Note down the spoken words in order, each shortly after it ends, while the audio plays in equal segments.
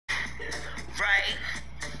right?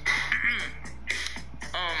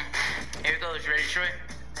 Here it goes. Ready, Troy?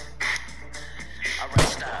 Alright,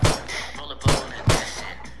 stop. Roll a bowl and listen.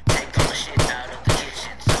 Take all the shit out of the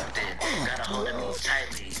kitchen. Something. Gotta hold it move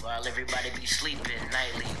tightly while everybody be sleeping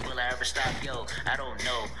nightly. Will I ever stop? Yo, I don't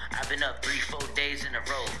know. I've been up 3-4 days in a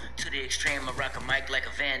row. To the extreme, I rock a mic like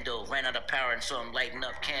a vandal. Ran out of power and so I'm lighting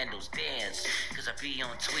up candles. Dance, cause I be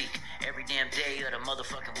on tweak every damn day of the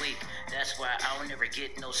motherfucking week. That's why I don't ever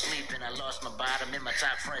get no sleep. And I lost my bottom and my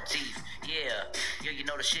top front teeth. Yeah, you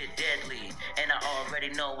know the shit deadly. And I already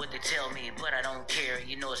know what they tell me, but I don't care.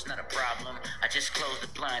 You know it's not a problem. I just close the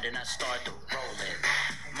blind and I start to roll it.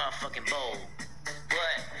 Motherfucking bowl.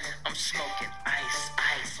 What? I'm smoking ice,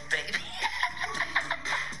 baby.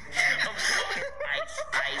 I'm smoking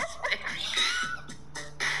ice, baby.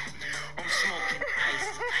 I'm smoking ice.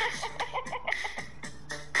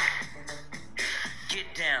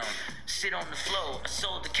 Get down, sit on the floor. I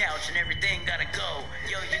sold the couch and everything gotta go.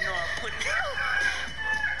 Yo, you know I put down.